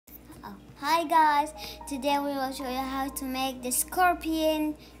Hi guys, today we will show you how to make the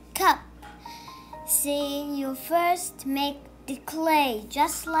scorpion cup. See, you first make the clay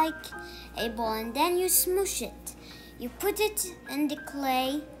just like a ball and then you smoosh it. You put it in the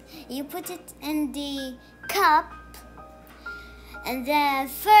clay, you put it in the cup, and then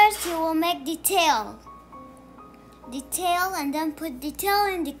first you will make the tail. And then put the tail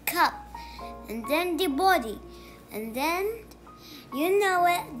in the cup, and then the body, and then you know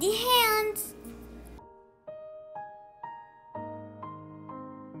it, the hands.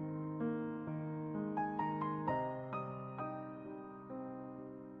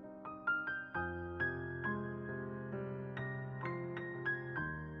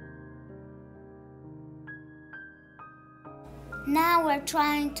 Now we're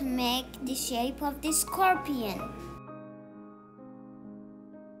trying to make the shape of the scorpion.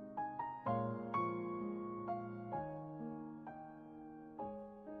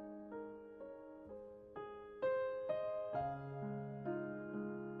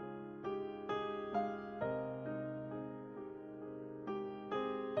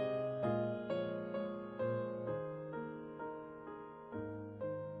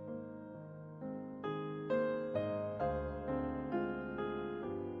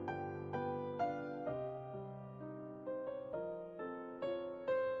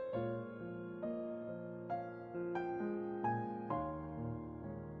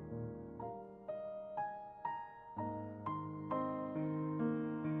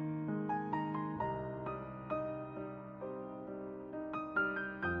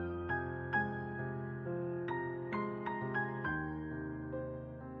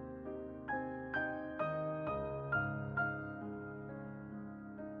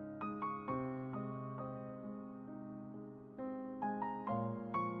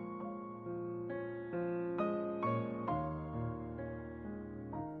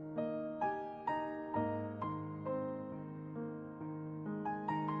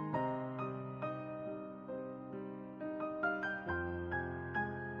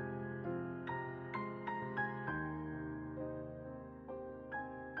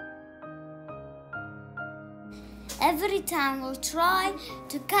 Every time we'll try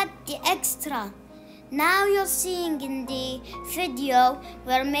to cut the extra. Now you're seeing in the video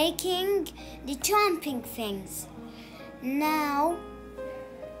we're making the chomping things. Now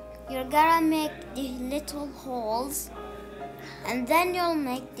you're gonna make the little holes and then you'll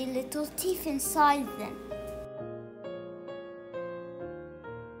make the little teeth inside them.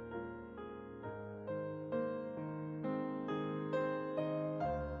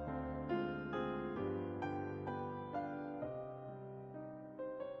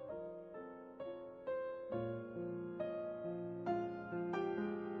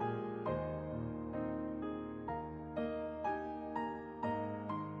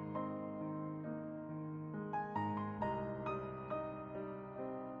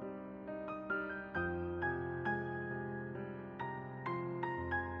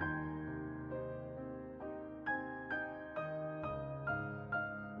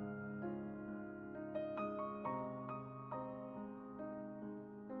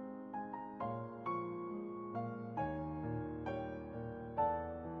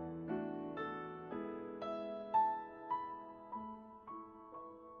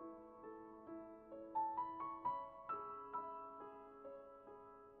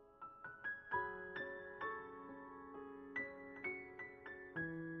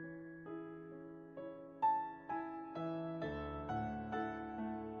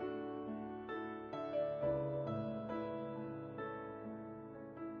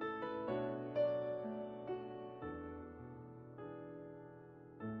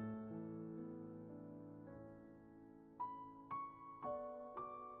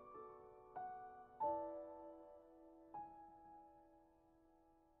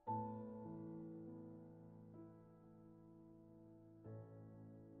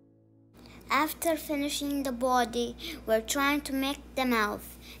 After finishing the body, we're trying to make the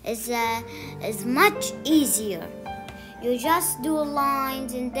mouth. Is much easier. You just do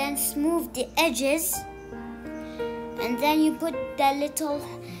lines and then smooth the edges, and then you put the little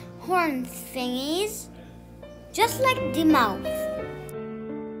horn thingies, just like the mouth.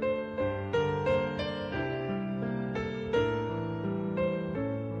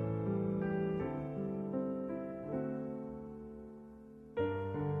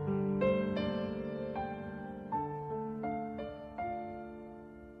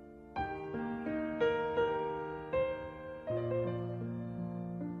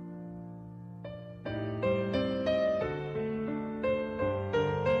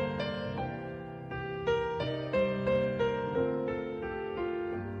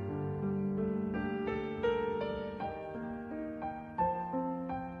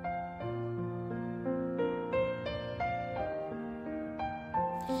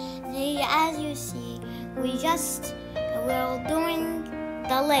 you see, we're doing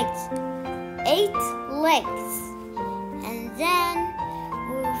the legs, 8 legs, and then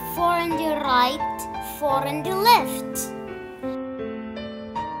 4 on the right, 4 on the left.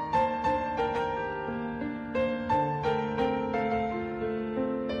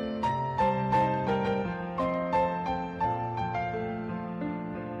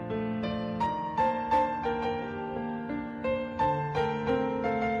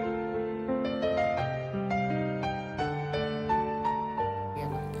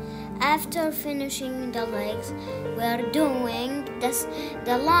 After finishing the legs, we are doing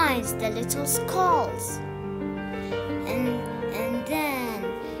the lines, the little skulls. And then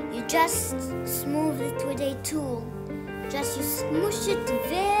you just smooth it with a tool. Just you smush it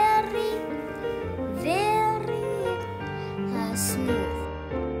very, very smooth.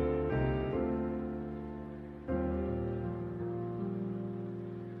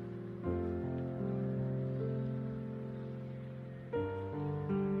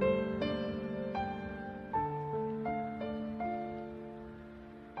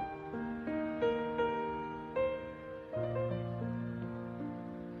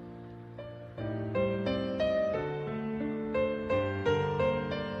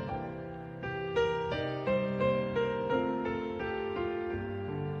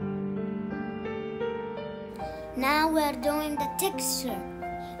 Now we're doing the texture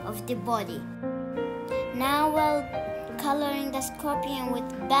of the body. Now we're coloring the scorpion with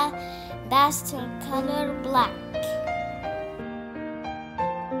pastel color black.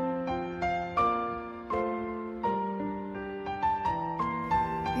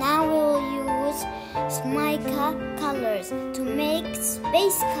 Now we will use mica colors to make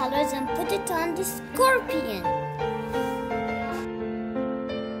space colors and put it on the scorpion.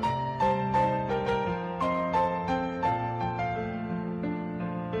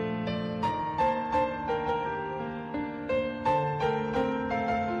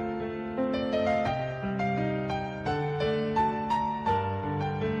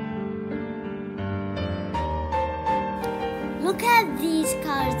 Look at these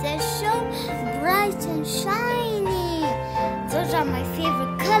colors, they're so bright and shiny. Those are my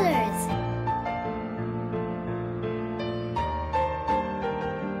favorite colors.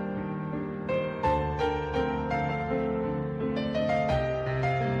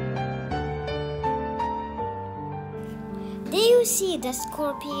 Do you see the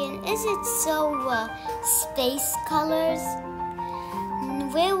scorpion? Is it so space colors?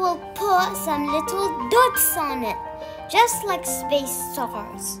 We will put some little dots on it, just like space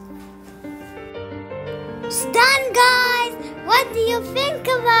stars. It's done, guys! What do you think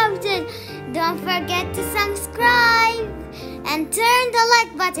about it? Don't forget to subscribe and turn the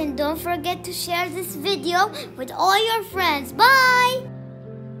like button. Don't forget to share this video with all your friends. Bye!